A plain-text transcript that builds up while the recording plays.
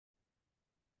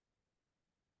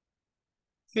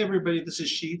Hey everybody, this is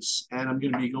Sheets, and I'm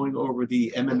going to be going over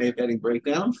the MMA betting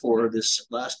breakdown for this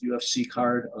last UFC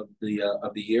card of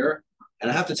the year. And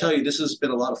I have to tell you, this has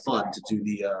been a lot of fun to do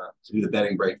the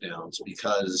betting breakdowns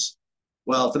because,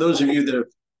 well, for those of you that have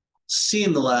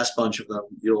seen the last bunch of them,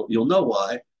 you'll know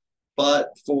why.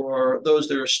 But for those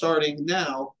that are starting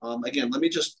now, again, let me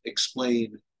just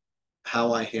explain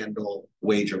how I handle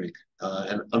wagering.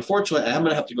 And unfortunately, I'm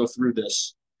going to have to go through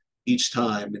this each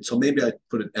time, and so maybe I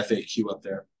put an FAQ up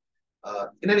there.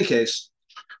 In any case,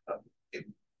 uh,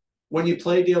 when you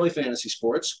play daily fantasy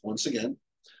sports, once again,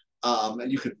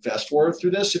 and you could fast forward through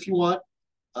this if you want,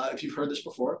 if you've heard this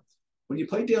before. When you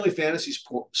play daily fantasy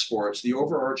sports, the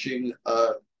overarching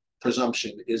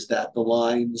presumption is that the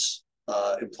lines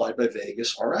implied by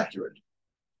Vegas are accurate,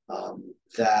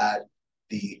 that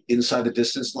the inside the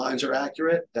distance lines are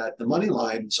accurate, that the money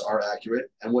lines are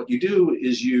accurate, and what you do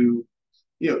is you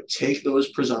take those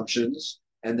presumptions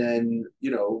and then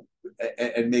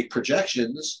and make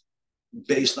projections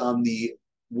based on the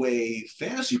way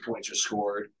fantasy points are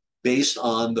scored based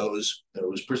on those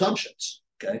presumptions.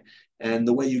 Okay, and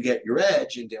the way you get your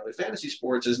edge in daily fantasy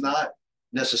sports is not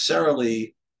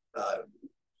necessarily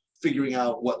figuring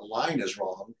out what line is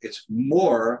wrong. It's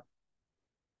more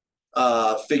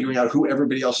figuring out who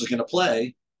everybody else is going to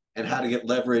play and how to get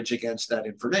leverage against that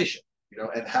information.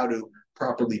 And how to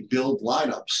properly build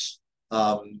lineups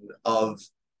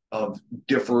of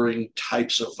differing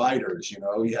types of fighters.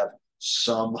 You have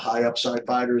some high upside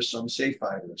fighters, some safe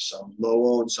fighters, some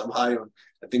low owned, some high owned,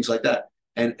 and things like that.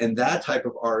 And that type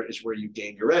of art is where you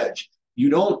gain your edge. You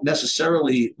don't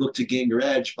necessarily look to gain your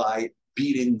edge by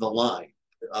beating the line.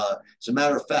 As a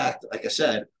matter of fact, like I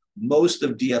said, most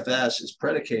of DFS is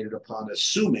predicated upon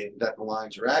assuming that the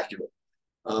lines are accurate.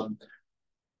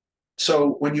 So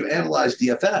when you analyze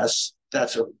DFS,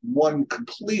 that's one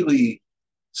completely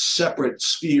separate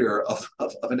sphere of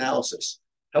analysis.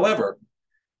 However,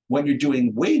 when you're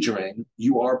doing wagering,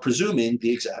 you are presuming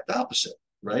the exact opposite,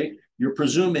 right? You're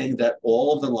presuming that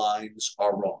all of the lines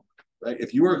are wrong, right?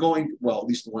 If you are going, well, at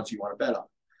least the ones you want to bet on.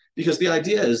 Because the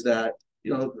idea is that,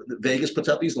 Vegas puts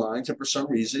out these lines and for some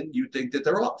reason you think that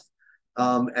they're off.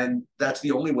 And that's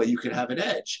the only way you can have an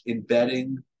edge in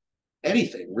betting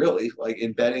anything, really, like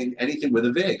in betting anything with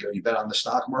a VIG. Or you bet on the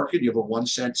stock market, you have a 1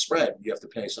 cent spread. You have to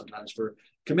pay sometimes for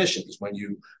commissions. When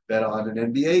you bet on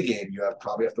an NBA game, you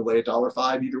probably have to lay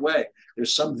 $1.05 either way.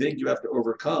 There's some VIG you have to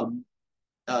overcome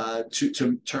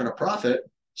to turn a profit.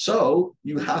 So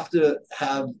you have to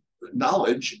have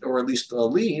knowledge, or at least a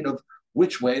lean of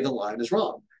which way the line is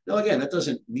wrong. Now, again, that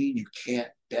doesn't mean you can't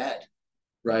bet,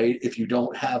 right? If you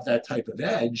don't have that type of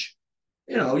edge,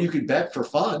 you could bet for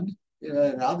fun.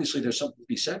 And obviously there's something to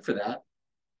be said for that.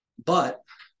 But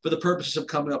for the purposes of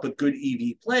coming up with good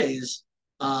EV plays,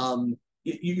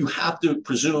 you have to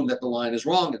presume that the line is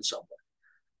wrong in some way.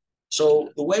 So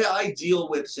the way I deal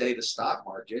with, say, the stock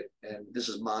market, and this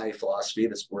is my philosophy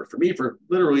that's worked for me for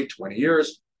literally 20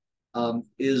 years,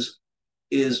 is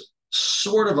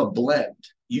sort of a blend.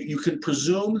 You can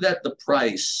presume that the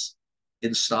price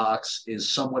in stocks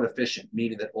is somewhat efficient,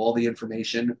 meaning that all the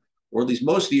information, or at least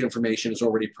most of the information, is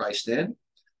already priced in.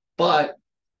 But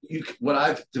what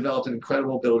I've developed an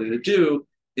incredible ability to do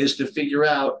is to figure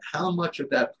out how much of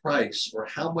that price, or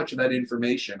how much of that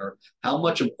information, or how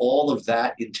much of all of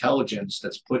that intelligence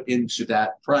that's put into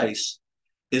that price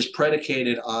is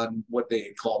predicated on what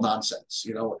they call nonsense.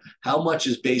 How much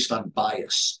is based on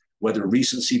bias, whether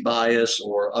recency bias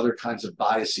or other kinds of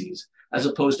biases, as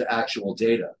opposed to actual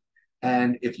data.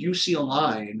 And if you see a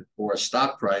line or a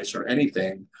stock price or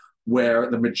anything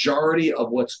where the majority of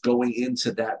what's going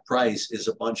into that price is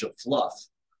a bunch of fluff,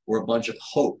 or a bunch of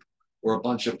hope, or a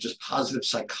bunch of just positive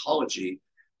psychology,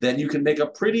 then you can make a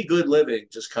pretty good living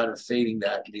just kind of fading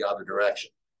that in the other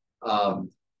direction.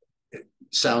 It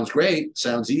sounds great,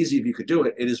 sounds easy if you could do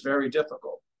it. It is very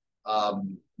difficult.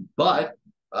 But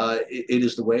it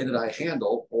is the way that I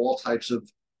handle all types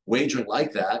of wagering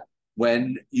like that,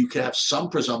 when you can have some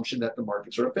presumption that the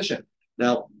markets are efficient.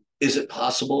 Now, is it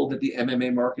possible that the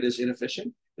MMA market is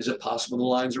inefficient? Is it possible the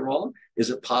lines are wrong? Is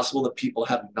it possible that people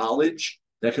have knowledge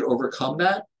that could overcome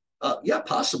that? Yeah,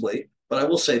 possibly. But I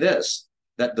will say this,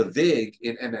 that the VIG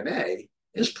in MMA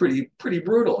is pretty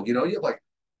brutal. You have like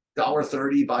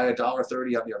 $1.30 by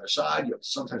 $1.30 on the other side. You have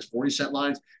sometimes 40-cent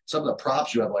lines. Some of the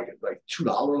props you have like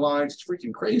 $2 lines. It's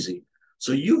freaking crazy.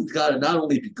 So you've got to not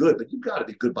only be good, but you've got to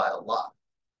be good by a lot.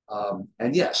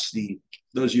 And yes,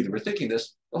 those of you that were thinking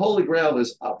this, the holy grail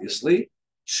is obviously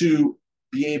to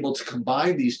be able to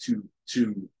combine these two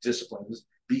disciplines,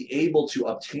 be able to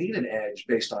obtain an edge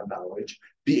based on knowledge,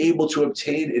 be able to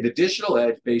obtain an additional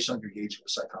edge based on your engagement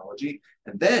with psychology.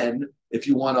 And then if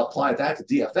you want to apply that to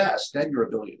DFS, then you're a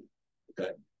billionaire.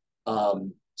 Okay.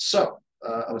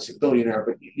 I would say billionaire,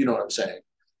 but you know what I'm saying.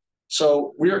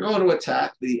 So we are going to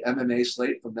attack the MMA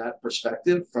slate from that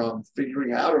perspective, from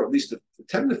figuring out, or at least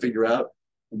attempting to figure out,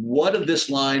 what of this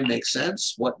line makes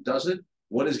sense, what doesn't,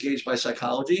 what is gauged by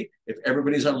psychology. If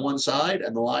everybody's on one side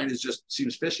and the line is just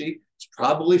seems fishy, it's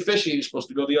probably fishy. You're supposed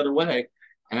to go the other way.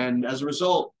 And as a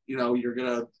result, you're going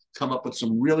to come up with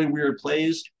some really weird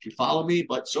plays if you follow me.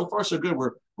 But so far, so good.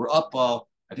 We're up,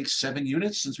 I think, 7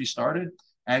 units since we started.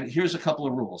 And here's a couple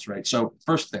of rules, right? So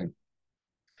first thing,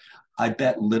 I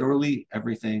bet literally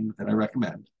everything that I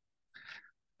recommend.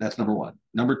 That's number one.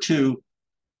 Number two,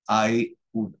 I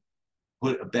would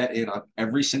put a bet in on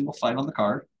every single fight on the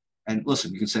card. And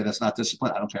listen, you can say that's not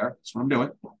discipline. I don't care. That's what I'm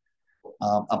doing.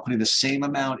 I'm putting the same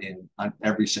amount in on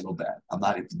every single bet. I'm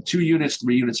not in 2 units,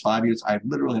 3 units, 5 units. I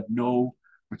literally have no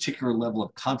particular level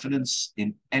of confidence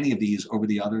in any of these over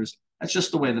the others. That's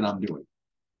just the way that I'm doing.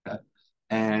 Okay.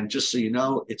 And just so you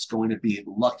know, it's going to be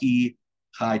lucky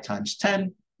high times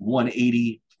 10,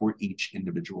 180 for each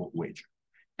individual wager.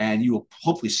 And you will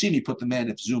hopefully see me put them in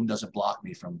if Zoom doesn't block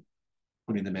me from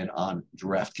putting them in on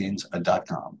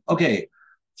DraftKings.com. Okay,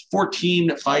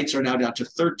 14 fights are now down to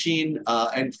 13.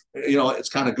 And, it's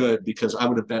kind of good because I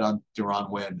would have bet on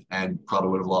Duran win and probably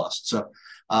would have lost. So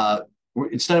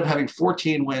instead of having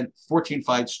 14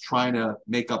 fights trying to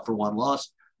make up for one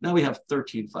loss, now we have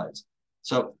 13 fights.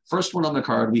 So first one on the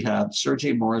card, we have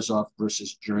Sergey Morozov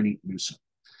versus Journey Newsom.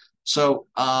 So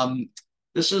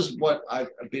this is what I've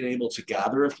been able to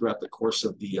gather throughout the course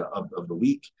of the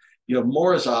week. You have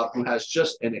Morozov, who has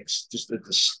just a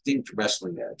distinct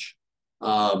wrestling edge.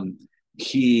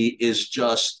 He is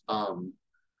just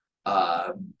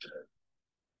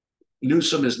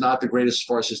Newsom is not the greatest as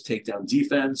far as his takedown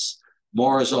defense.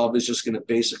 Morozov is just going to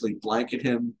basically blanket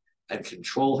him and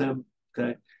control him.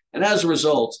 Okay, and as a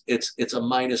result, it's a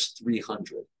minus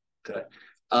 300. Okay.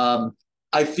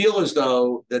 I feel as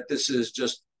though that this is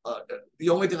just the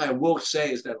only thing I will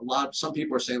say is that some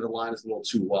people are saying the line is a little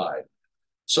too wide.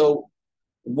 So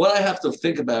what I have to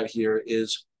think about here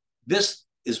is this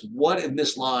is what in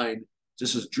this line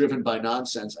just is driven by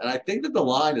nonsense. And I think that the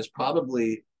line is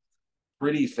probably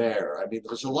pretty fair. I mean,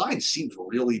 because the line seems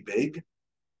really big.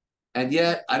 And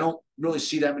yet I don't really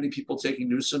see that many people taking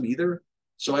Newsom either.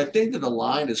 So I think that the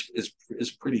line is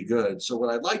pretty good. So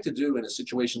what I'd like to do in a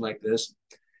situation like this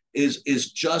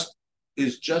is just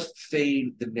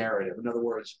fade the narrative. In other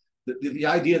words, the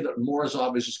idea that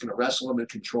Morozov is just going to wrestle him and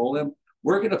control him,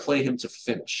 we're going to play him to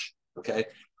finish. Okay.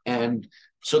 And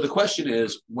so the question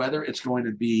is whether it's going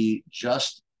to be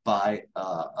just by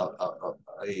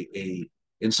a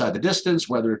inside the distance,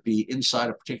 whether it be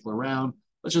inside a particular round.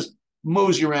 Let's just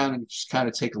mosey around and just kind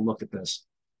of take a look at this.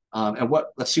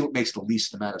 Let's see what makes the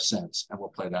least amount of sense, and we'll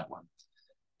play that one.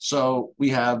 So we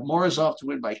have Morozov to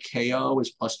win by KO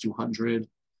is plus 200.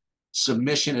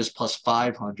 Submission is plus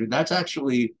 500. That's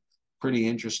actually pretty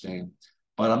interesting,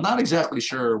 but I'm not exactly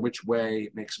sure which way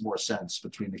makes more sense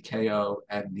between the KO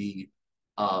and the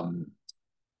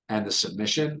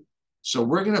submission. So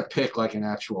we're going to pick like an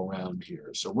actual round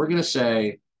here. So we're going to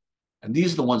say, and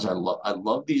these are the ones I love. I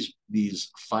love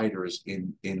these fighters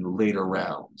in later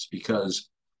rounds because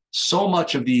so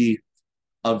much of the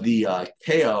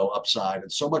KO upside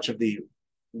and so much of the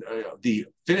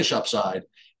finish upside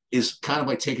is kind of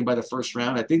like taken by the first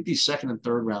round. I think these second and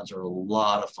third rounds are a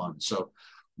lot of fun. So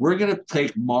we're going to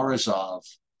take Morozov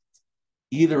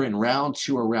either in round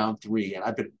 2 or round 3. And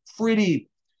I've been pretty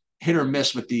hit or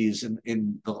miss with these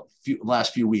in the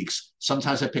last few weeks.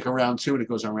 Sometimes I pick a round 2 and it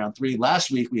goes on round 3.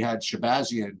 Last week we had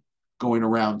Shabazian going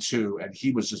around 2 and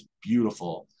he was just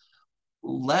beautiful.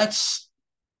 And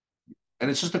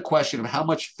it's just a question of how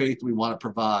much faith we want to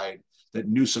provide that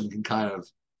Newsom can kind of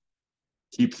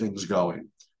keep things going.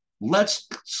 Let's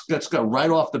go right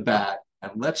off the bat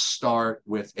and let's start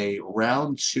with a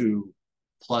round 2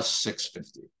 plus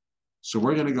 650. So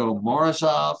we're going to go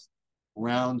Morozov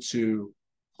round 2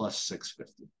 plus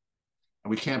 650. And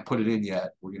we can't put it in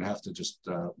yet. We're going to have to just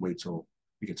wait till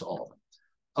we get to all of them.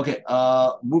 Okay,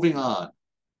 moving on.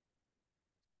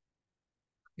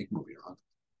 Moving on.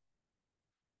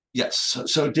 Yes,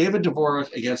 so David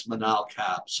Dvorak against Manal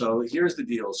Cap. So here's the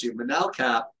deal. See, Manal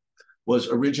Cap was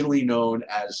originally known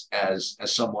as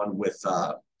someone with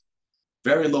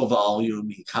very low volume.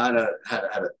 He kind of had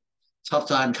a tough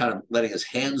time kind of letting his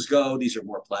hands go. These are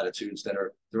more platitudes that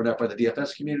are thrown out by the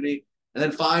DFS community. And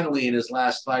then finally, in his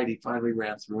last fight, he finally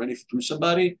ran through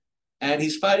somebody. And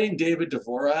he's fighting David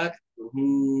Dvorak,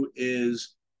 who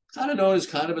is kind of known as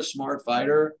kind of a smart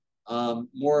fighter.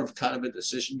 more of kind of a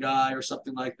decision guy or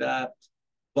something like that.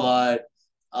 But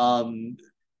um,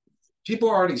 people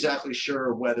aren't exactly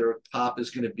sure whether Pop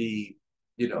is going to be,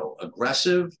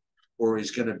 aggressive or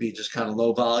he's going to be just kind of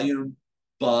low volume.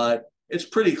 But it's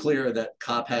pretty clear that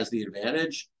Cop has the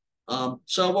advantage.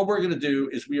 So what we're going to do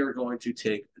is we are going to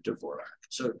take Dvorak.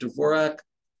 So Dvorak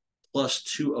plus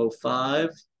 205,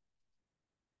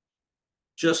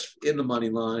 just in the money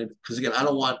line. Because again, I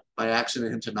don't want by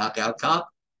accident him to knock out Cop.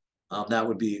 That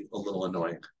would be a little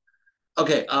annoying.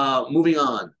 Okay, moving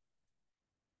on.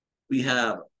 We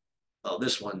have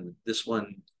this one. This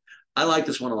one, I like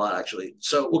this one a lot actually.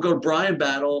 So we'll go Brian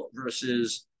Battle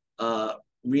versus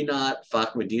Rinat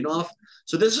Fakhretdinov.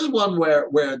 So this is one where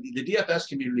the DFS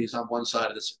community is on one side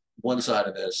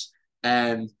of this,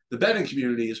 and the betting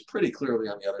community is pretty clearly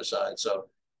on the other side. So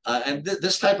and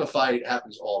this type of fight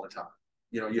happens all the time.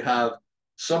 You have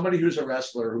somebody who's a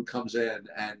wrestler who comes in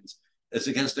and it's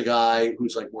against a guy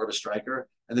who's like more of a striker,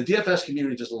 and the DFS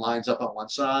community just lines up on one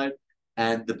side,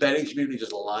 and the betting community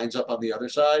just lines up on the other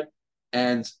side.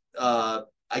 And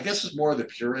I guess it's more of the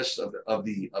purists of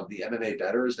the MMA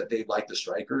bettors that they like the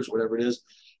strikers, whatever it is.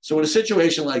 So in a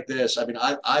situation like this, I mean,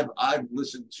 I've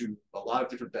listened to a lot of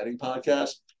different betting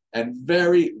podcasts, and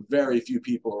very very few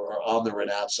people are on the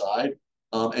Renat side,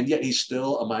 and yet he's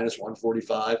still a minus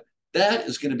 145. That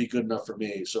is going to be good enough for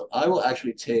me. So I will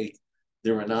actually take the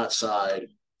Renat side.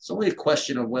 It's only a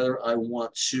question of whether I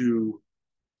want to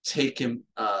take him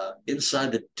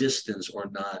inside the distance or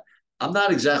not. I'm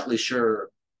not exactly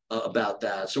sure about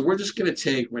that. So we're just going to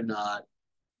take Renat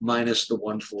minus the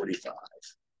 145.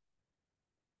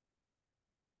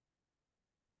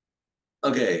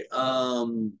 Okay,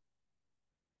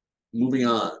 moving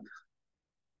on.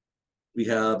 We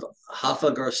have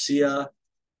Rafa Garcia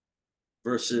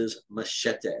versus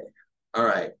Machete. All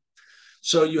right.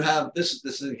 So you have this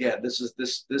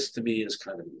to me is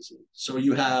kind of easy. So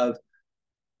you have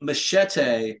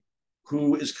Machete,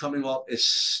 who is coming off a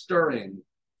stirring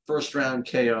first round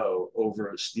KO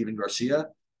over Steven Garcia,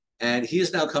 and he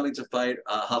is now coming to fight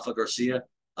Rafa Garcia.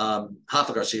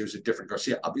 Rafa Garcia is a different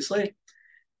Garcia, obviously,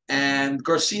 and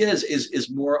Garcia is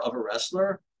more of a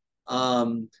wrestler.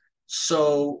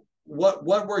 So what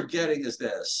we're getting is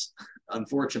this.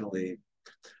 Unfortunately,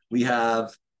 we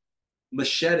have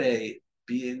Machete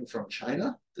being from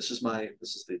China. This is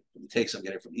the takes I'm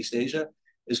getting from East Asia,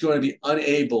 is going to be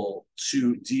unable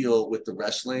to deal with the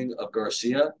wrestling of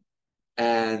Garcia.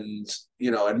 And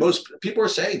and most people are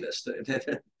saying this.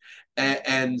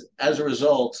 And as a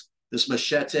result, this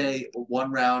Machete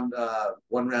one round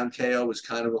KO is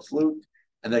kind of a fluke,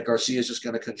 and that Garcia is just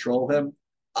going to control him.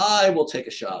 I will take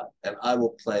a shot and I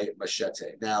will play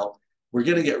Machete. Now we're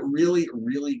going to get really,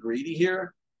 really greedy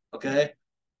here, okay?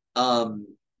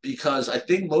 Because I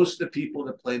think most of the people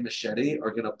that play Machete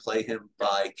are going to play him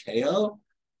by KO.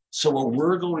 So what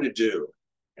we're going to do,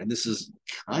 and this is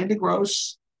kind of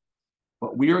gross,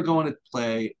 but we are going to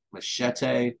play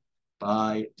Machete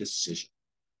by decision.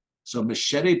 So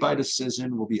Machete by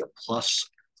decision will be a plus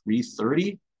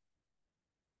 330.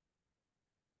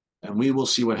 And we will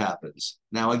see what happens.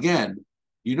 Now, again,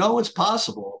 it's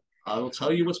possible. I will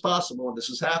tell you what's possible, and this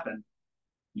has happened.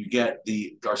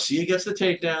 Garcia gets the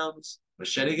takedowns,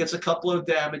 Machete gets a couple of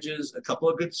damages, a couple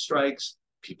of good strikes.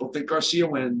 People think Garcia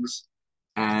wins,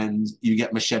 and you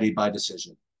get Machete by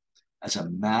decision. As a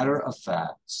matter of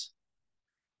fact,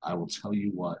 I will tell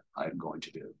you what I'm going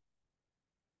to do.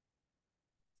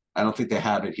 I don't think they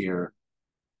have it here.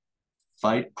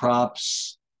 Fight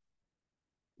props,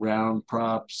 round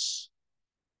props,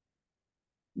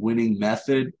 winning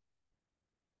method.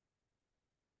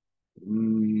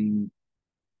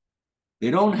 They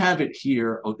don't have it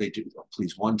here. Oh, they do. Oh,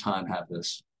 please, one time have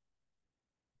this.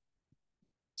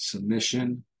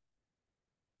 Submission.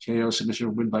 KO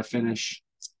submission, win by finish.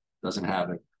 Doesn't have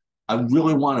it. I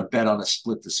really want to bet on a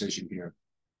split decision here.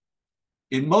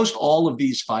 In most all of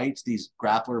these fights, these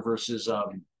grappler versus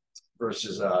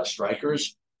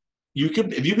strikers,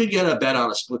 if you can get a bet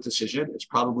on a split decision, it's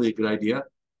probably a good idea,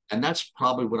 and that's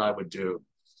probably what I would do.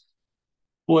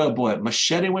 Boy, oh boy,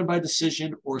 Machete win by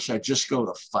decision, or should I just go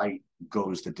the fight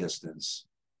goes the distance?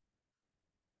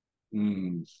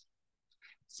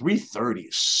 330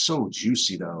 is so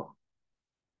juicy though.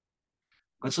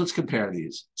 Let's compare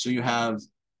these. So you have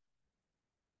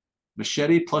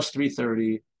Machete plus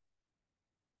 330,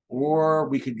 or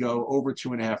we could go over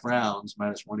 2.5 rounds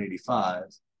minus 185.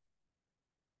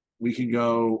 We could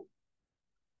go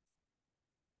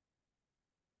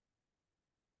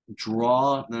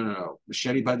draw. No.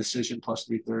 Machete by decision plus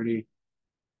 330.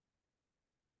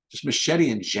 Just Machete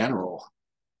in general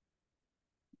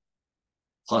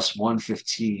plus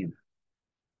 115.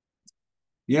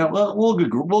 Yeah, well,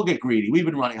 we'll get greedy. We've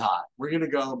been running hot. We're gonna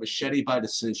go machete by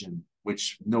decision,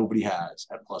 which nobody has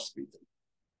at plus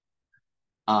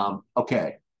 350.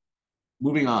 Okay,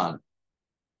 moving on.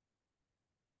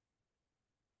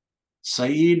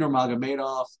 Saeed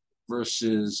Nurmagomedov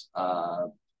versus uh,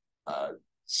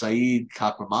 Saeed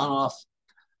Kakramanov.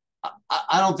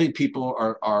 I don't think people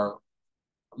are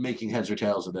making heads or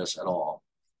tails of this at all.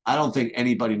 I don't think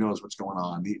anybody knows what's going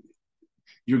on.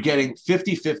 You're getting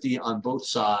 50-50 on both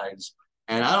sides,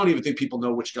 and I don't even think people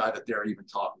know which guy that they're even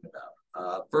talking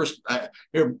about. First,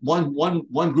 here one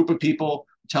group of people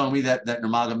telling me that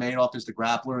Nurmagomedov is the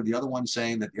grappler, the other one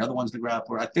saying that the other one's the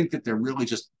grappler. I think that they're really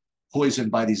just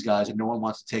poisoned by these guys, and no one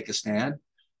wants to take a stand.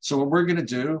 So what we're going to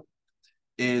do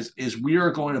is we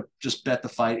are going to just bet the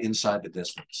fight inside the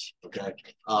distance. Okay.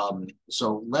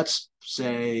 So let's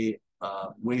say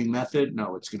winning method.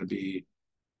 No, it's going to be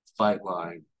fight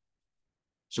line.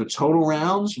 So total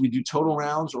rounds, we do total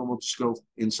rounds, or we'll just go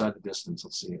inside the distance.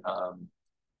 Let's see.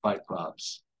 Fight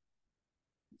props.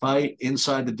 Fight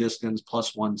inside the distance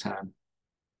plus 110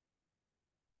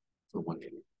 for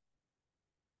 180.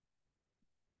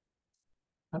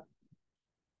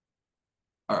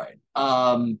 All right.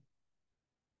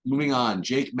 Moving on.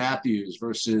 Jake Matthews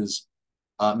versus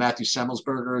Matthew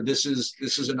Semmelsberger. This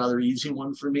is another easy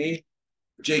one for me.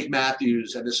 Jake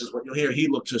Matthews, and this is what you'll hear. He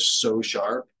looked just so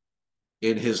sharp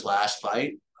in his last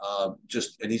fight.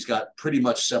 And he's got pretty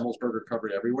much Semmelsberger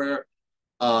covered everywhere.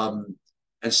 And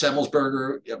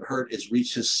Semmelsberger, I've heard, has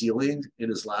reached his ceiling in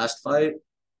his last fight.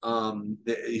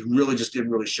 He really just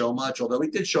didn't really show much, although he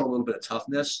did show a little bit of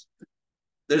toughness.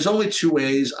 There's only two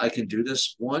ways I can do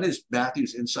this. One is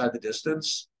Matthews inside the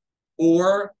distance,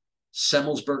 or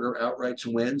Semmelsberger outright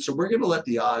to win. So we're going to let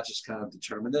the odds just kind of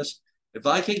determine this. If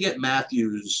I can get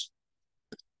Matthews,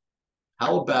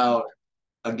 how about,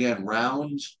 again,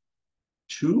 round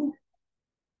two?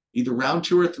 Either round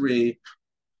 2 or 3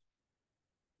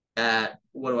 at,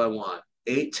 what do I want?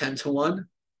 8, 10 to 1,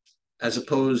 as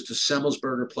opposed to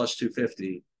Semmelsberger plus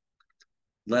 250.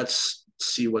 Let's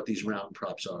see what these round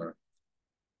props are.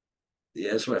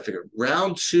 Yeah, that's what I figured.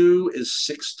 Round 2 is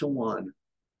 6 to 1.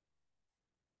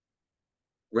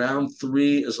 Round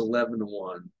 3 is 11 to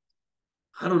 1.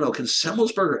 I don't know. Can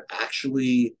Semmelsberger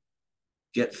actually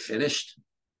get finished?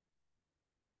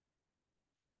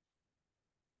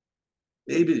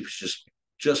 Maybe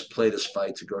just play this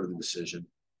fight to go to the decision.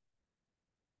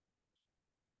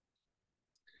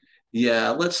 Yeah,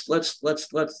 let's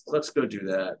go do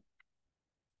that.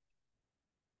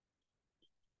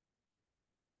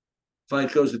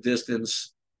 Fight goes the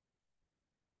distance.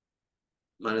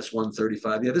 Minus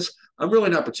 135. Yeah, this I'm really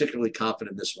not particularly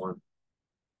confident in this one.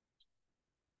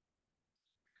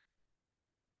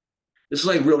 This is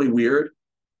like really weird.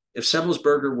 If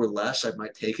Semmelsberger were less, I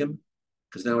might take him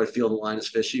because now I feel the line is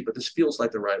fishy, but this feels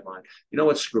like the right line. You know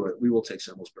what? Screw it. We will take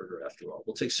Semmelsberger after all.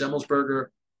 We'll take Semmelsberger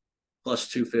plus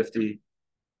 250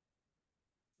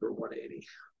 for 180.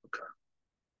 Okay.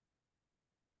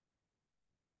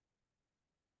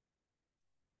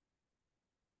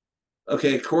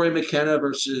 Okay, Corey McKenna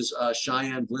versus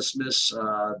Cheyenne Blismus.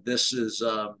 This is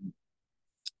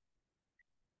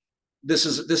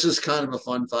kind of a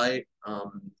fun fight.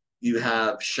 You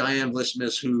have Cheyenne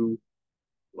Blismus, who,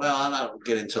 well, I don't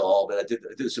get into all of it. I did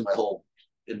this in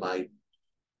my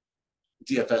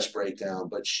DFS breakdown,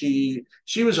 but she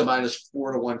was a minus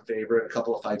 4 to 1 favorite a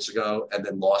couple of fights ago, and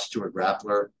then lost to a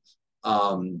grappler.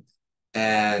 Um,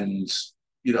 and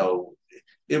you know,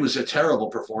 it was a terrible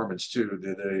performance too.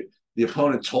 The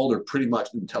opponent told her pretty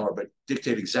much, didn't tell her, but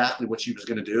dictate exactly what she was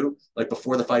going to do, like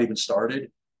before the fight even started,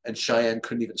 and Cheyenne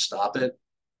couldn't even stop it.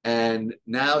 And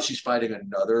now she's fighting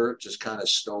another just kind of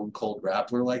stone cold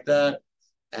grappler like that.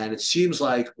 And it seems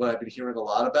like what I've been hearing a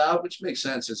lot about, which makes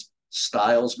sense, is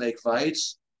styles make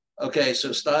fights. Okay,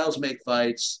 so styles make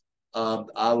fights.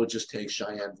 I would just take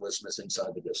Cheyenne Blismus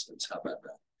inside the distance. How about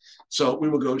that? So we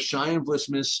will go Cheyenne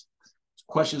Blismus.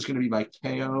 Question is going to be by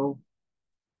KO.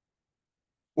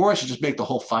 Or I should just make the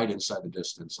whole fight inside the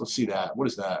distance. Let's see that. What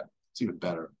is that? It's even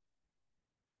better.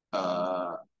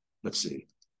 Uh, let's see.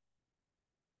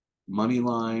 Money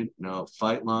line. No,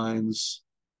 fight lines.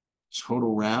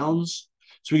 Total rounds.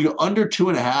 So we go under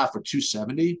 2.5 or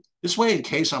 270. This way, in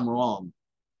case I'm wrong,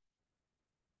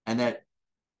 and that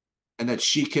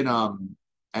she can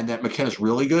and that McKenna's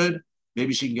really good,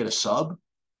 maybe she can get a sub.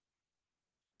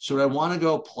 So I want to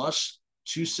go plus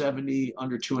 270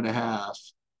 under 2.5,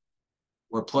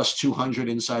 or plus 200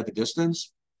 inside the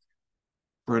distance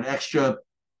for an extra,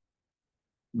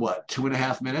 what,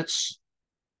 2.5 minutes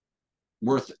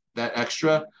worth that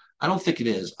extra. I don't think it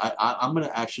is. I'm going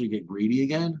to actually get greedy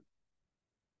again.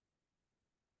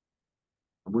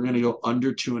 We're going to go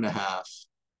under 2.5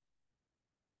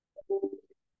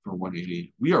 for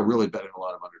 180. We are really betting a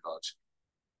lot of underdogs,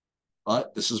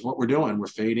 but this is what we're doing. We're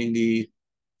fading the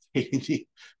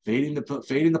fading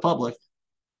the public.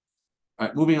 All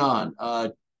right, moving on.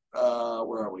 Where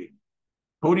are we?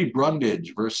 Cody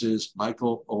Brundage versus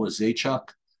Michael Olazechuk.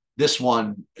 This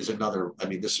one is another. I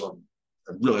mean, this one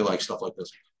I really like stuff like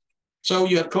this. So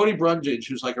you have Cody Brundage,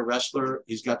 who's like a wrestler.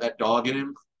 He's got that dog in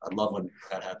him. I love when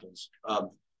that happens.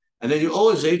 And then you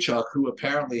Olazechuk, who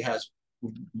apparently has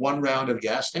one round of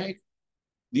gas tank.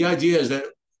 The idea is that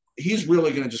he's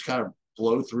really going to just kind of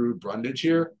blow through Brundage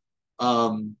here.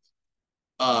 Um,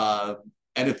 uh,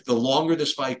 and if the longer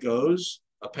this fight goes,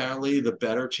 apparently the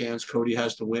better chance Cody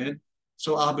has to win.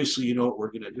 So obviously, you know what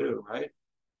we're going to do, right?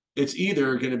 It's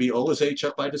either going to be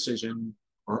Olazechuk by decision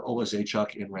or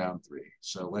Olazechuk in round 3.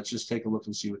 So let's just take a look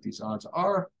and see what these odds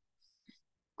are.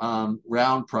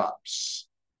 Round props.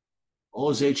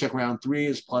 Olazechuk round 3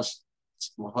 is plus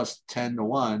 10 to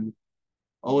 1.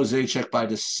 Olazechuk by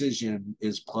decision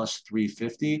is plus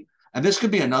 350. And this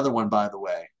could be another one, by the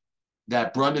way,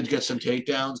 that Brundage gets some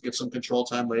takedowns, get some control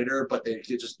time later, but they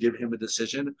just give him a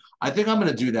decision. I think I'm going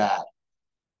to do that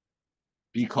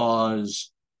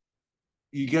because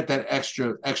you get that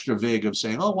extra vig of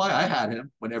saying, oh, why I had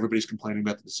him when everybody's complaining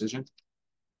about the decision.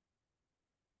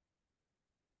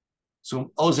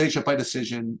 So Olazechuk by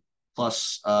decision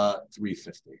plus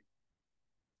 350.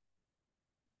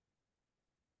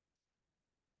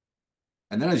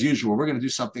 And then, as usual, we're going to do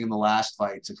something in the last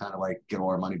fight to kind of like get all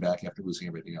our money back after losing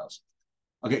everything else.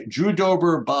 Okay, Drew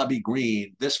Dober, Bobby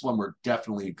Green. This one we're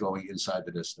definitely going inside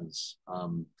the distance. I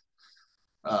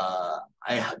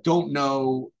don't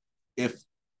know if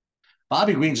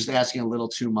Bobby Green's just asking a little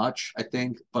too much, I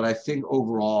think. But I think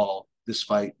overall, this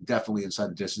fight definitely inside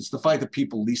the distance. The fight that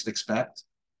people least expect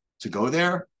to go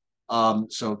there.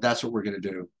 So that's what we're going to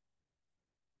do.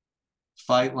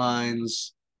 Fight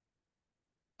lines.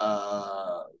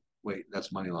 Wait,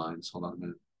 that's money lines. Hold on a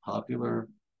minute. Popular.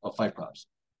 Oh, fight props.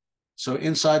 So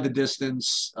inside the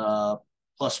distance,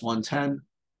 plus 110.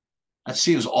 That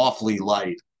seems awfully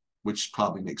light, which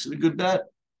probably makes it a good bet.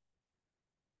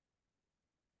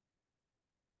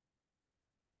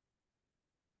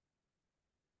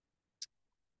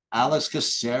 Alex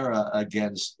Caceres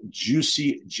against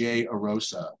Juicy J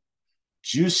Arosa.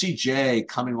 Juicy J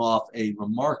coming off a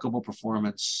remarkable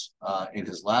performance in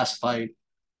his last fight.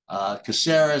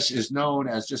 Caceres is known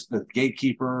as just the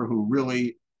gatekeeper who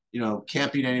really,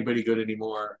 can't beat anybody good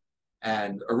anymore.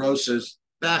 And Arosa's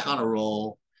back on a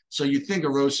roll. So you think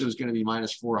Arosa is going to be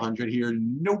minus 400 here?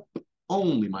 Nope,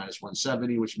 only minus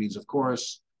 170, which means, of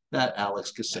course, that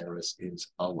Alex Caceres is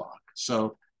a lock.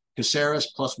 So Caceres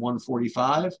plus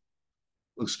 145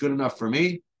 looks good enough for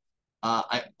me.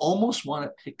 I almost want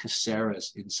to pick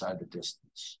Caceres inside the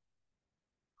distance.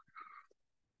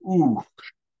 Ooh.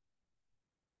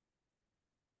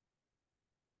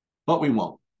 But we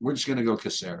won't. We're just going to go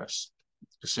Caceres.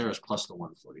 Caceres plus the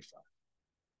 145.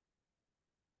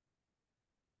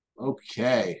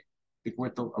 Okay.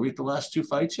 Are we at the last 2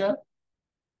 fights yet?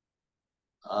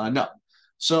 No.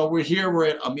 So we're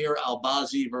at Amir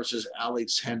Albazi versus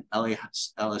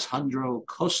Alejandro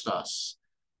Costas.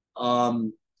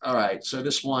 All right. So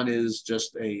this one is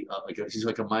just he's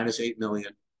like a minus 8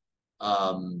 million.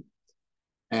 And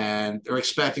they're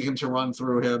expecting him to run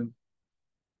through him.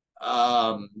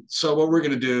 So what we're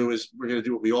going to do is we're going to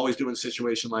do what we always do in a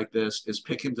situation like this is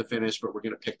pick him to finish, but we're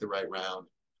going to pick the right round.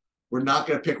 We're not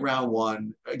going to pick round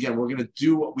 1. Again, we're going to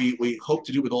do what we hope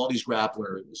to do with all these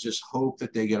grapplers is just hope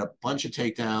that they get a bunch of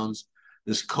takedowns.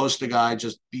 This Costa guy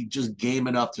just game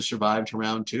enough to survive to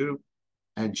round 2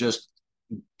 and just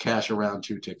cash a round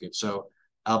 2 ticket. So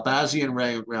Albazi in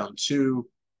round 2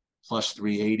 plus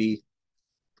 380.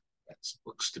 That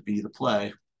looks to be the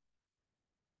play.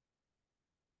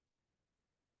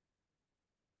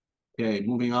 Okay,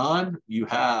 moving on, you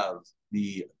have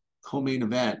the co-main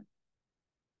event.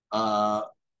 Arman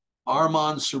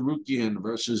Sarukian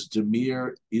versus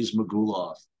Damir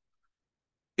Ismagulov.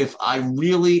 If I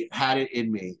really had it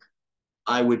in me,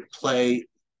 I would play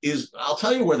I'll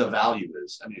tell you where the value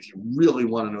is. I mean, if you really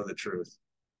want to know the truth.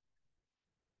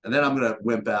 And then I'm going to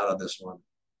wimp out on this one.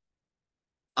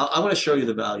 I'm going to show you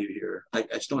the value here. I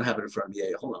just don't have it in front of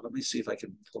me. Hold on, let me see if I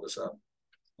can pull this up.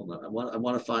 Hold on, I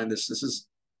want to find this.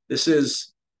 This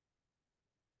is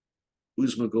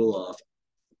Ismagulov.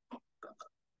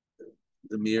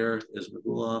 Damir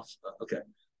Ismagulov. Okay,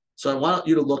 so I want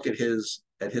you to look at his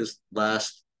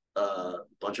last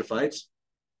bunch of fights.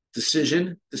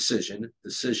 Decision, decision,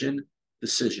 decision,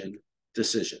 decision,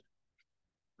 decision.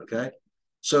 Okay,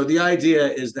 so the idea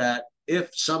is that if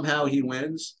somehow he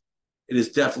wins, it is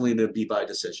definitely going to be by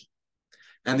decision.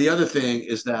 And the other thing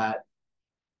is that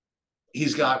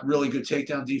he's got really good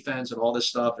takedown defense and all this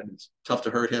stuff, and it's tough to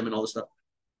hurt him and all this stuff.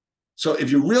 So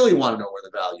if you really want to know where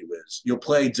the value is, you'll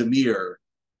play Demir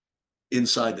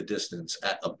inside the distance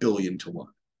at 1,000,000,000 to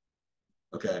 1.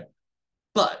 Okay.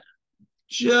 But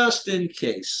just in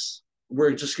case,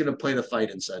 we're just going to play the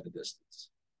fight inside the distance.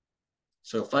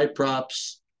 So fight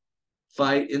props,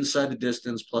 fight inside the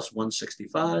distance plus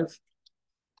 165.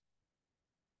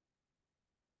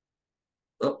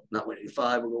 Oh, not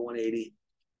 185. We'll go 180.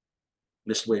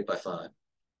 Missed weight by 5.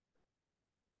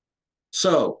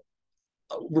 So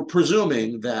we're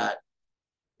presuming that,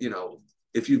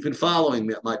 if you've been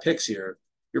following my picks here,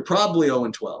 you're probably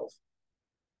 0-12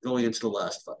 going into the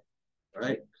last fight. All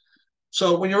right.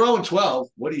 So when you're 0-12,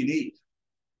 what do you need?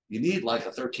 You need like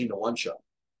a 13-1 shot.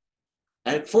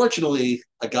 And fortunately,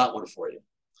 I got one for you.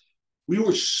 We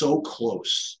were so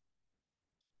close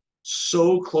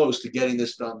to getting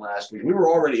this done last week. We were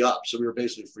already up, so we were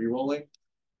basically free rolling.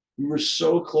 We were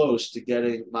so close to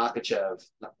getting Makachev.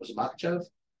 Was it Makachev?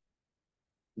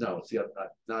 No, it's the other.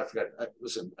 No, I forgot.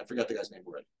 I forgot the guy's name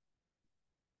already.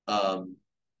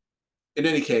 In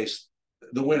any case,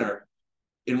 the winner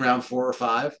in round 4 or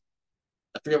 5.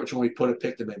 I forget which one we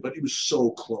picked him in, but it was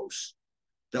so close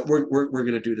that we're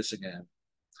going to do this again.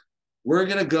 We're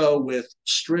going to go with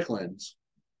Strickland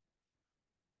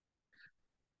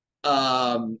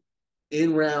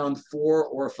in round 4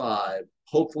 or 5.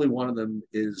 Hopefully one of them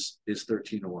is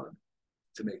 13-1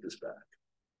 to make this back.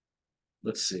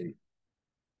 Let's see.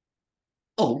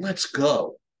 Oh, let's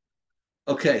go.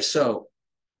 Okay, so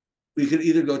we could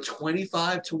either go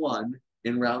 25-1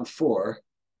 in round 4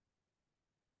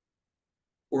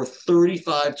 or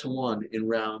 35-1 in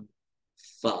round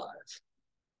 5.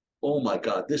 Oh my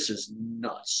God, this is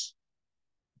nuts.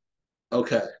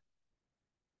 Okay.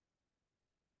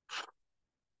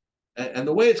 And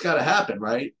the way it's got to happen,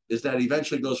 right, is that he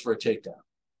eventually goes for a takedown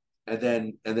and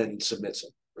then submits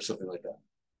him or something like that.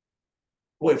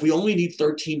 Boy, if we only need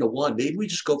 13-1, maybe we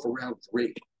just go for round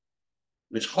 3.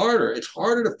 It's harder. It's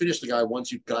harder to finish the guy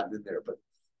once you've gotten in there. But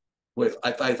boy,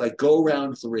 if I go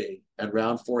round 3 and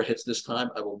round 4 hits this time,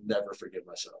 I will never forgive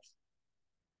myself.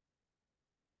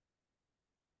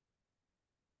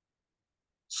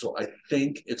 So I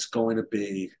think it's going to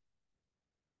be.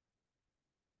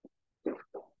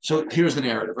 So here's the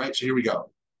narrative, right? So here we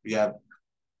go. We have,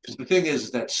 because the thing is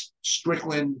that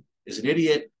Strickland is an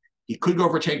idiot. He could go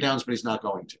for takedowns, but he's not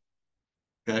going to.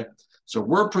 Okay. So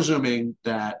we're presuming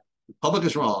that the public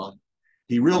is wrong.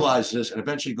 He realizes this and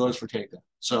eventually goes for takedown.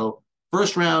 So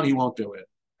first round, he won't do it.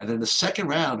 And then the second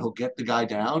round, he'll get the guy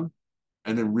down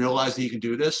and then realize that he can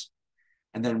do this.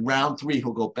 And then round 3,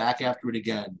 he'll go back after it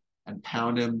again and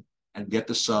pound him and get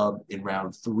the sub in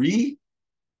round 3.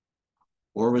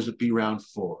 Or was it be round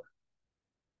 4?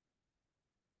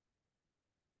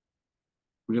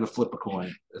 We're going to flip a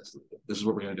coin. This is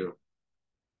what we're going to do.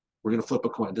 We're going to flip a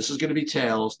coin. This is going to be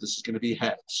tails. This is going to be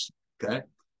heads. Okay.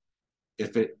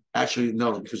 If it actually,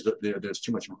 no, because there's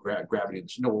too much gravity in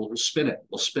this. No, we'll spin it.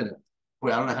 We'll spin it.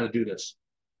 Wait, I don't know how to do this.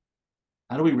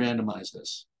 How do we randomize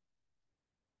this?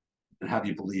 And have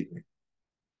you believe me?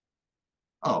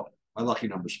 Oh, my lucky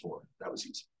number's 4. That was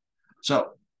easy. So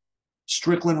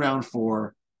Strickland round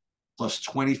 4 plus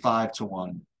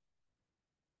 25-1,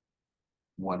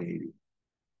 180.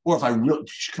 Or if I really,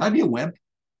 can I be a wimp?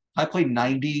 I played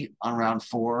 90 on round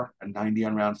 4 and 90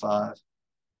 on round 5.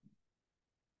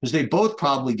 Because they both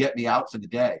probably get me out for the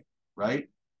day, right?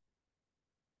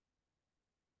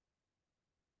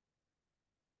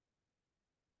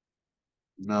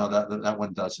 No, that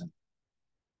one doesn't.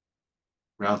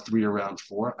 Round 3 or round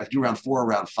 4. I do round 4 or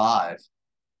round 5,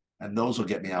 and those will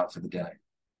get me out for the day.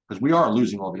 Because we are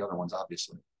losing all the other ones,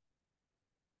 obviously.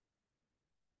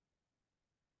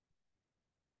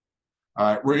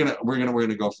 All right, we're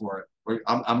gonna go for it.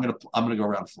 I'm gonna go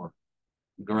round 4.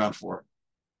 Go round 4.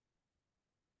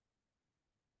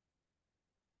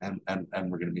 And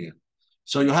we're gonna be in.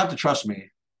 So you'll have to trust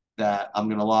me that I'm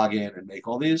gonna log in and make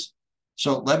all these.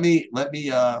 So let me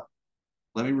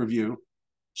review.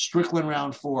 Strickland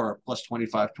round 4 plus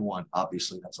 25-1.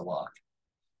 Obviously, that's a lock.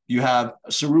 You have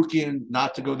Sarukian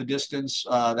not to go the distance,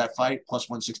 that fight, plus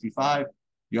 165.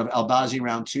 You have Albazi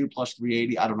round 2 plus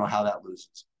 380. I don't know how that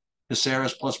loses.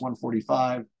 Caceres plus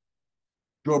 145.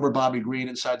 Grober Bobby Green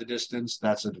inside the distance.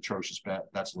 That's an atrocious bet.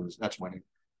 That's winning.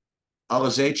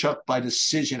 Alazaychuk by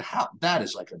decision. That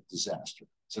is like a disaster.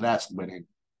 So that's winning.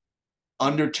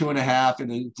 Under 2.5 in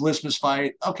the Glismas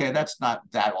fight. Okay, that's not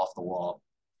that off the wall.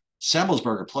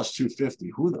 Semmelsberger plus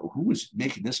 250. Who is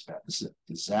making this bet? This is a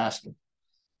disaster.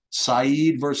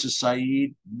 Saeed versus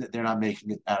Saeed. They're not making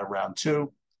it out of round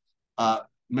two.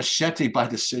 Machete by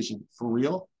decision. For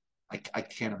real? I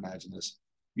can't imagine this.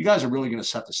 You guys are really going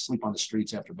to have to sleep on the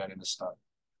streets after betting this stuff.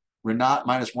 Renat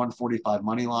minus 145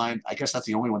 money line. I guess that's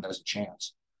the only one that has a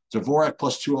chance. Dvorak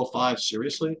plus 205.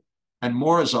 Seriously? And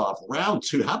Morozov, round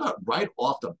two. How about right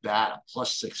off the bat,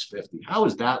 plus 650? How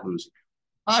is that losing?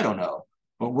 I don't know,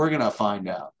 but we're going to find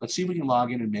out. Let's see if we can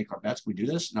log in and make our bets. Can we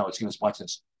do this? No, it's going to watch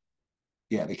this.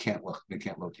 Yeah, they can't look. They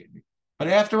can't locate me. But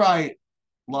after I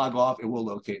log off, it will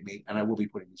locate me, and I will be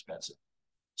putting these bets in.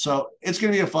 So it's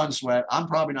going to be a fun sweat. I'm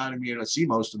probably not going to be able to see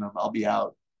most of them. I'll be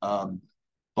out.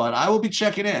 But I will be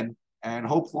checking in, and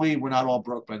hopefully we're not all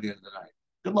broke by the end of the night.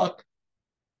 Good luck.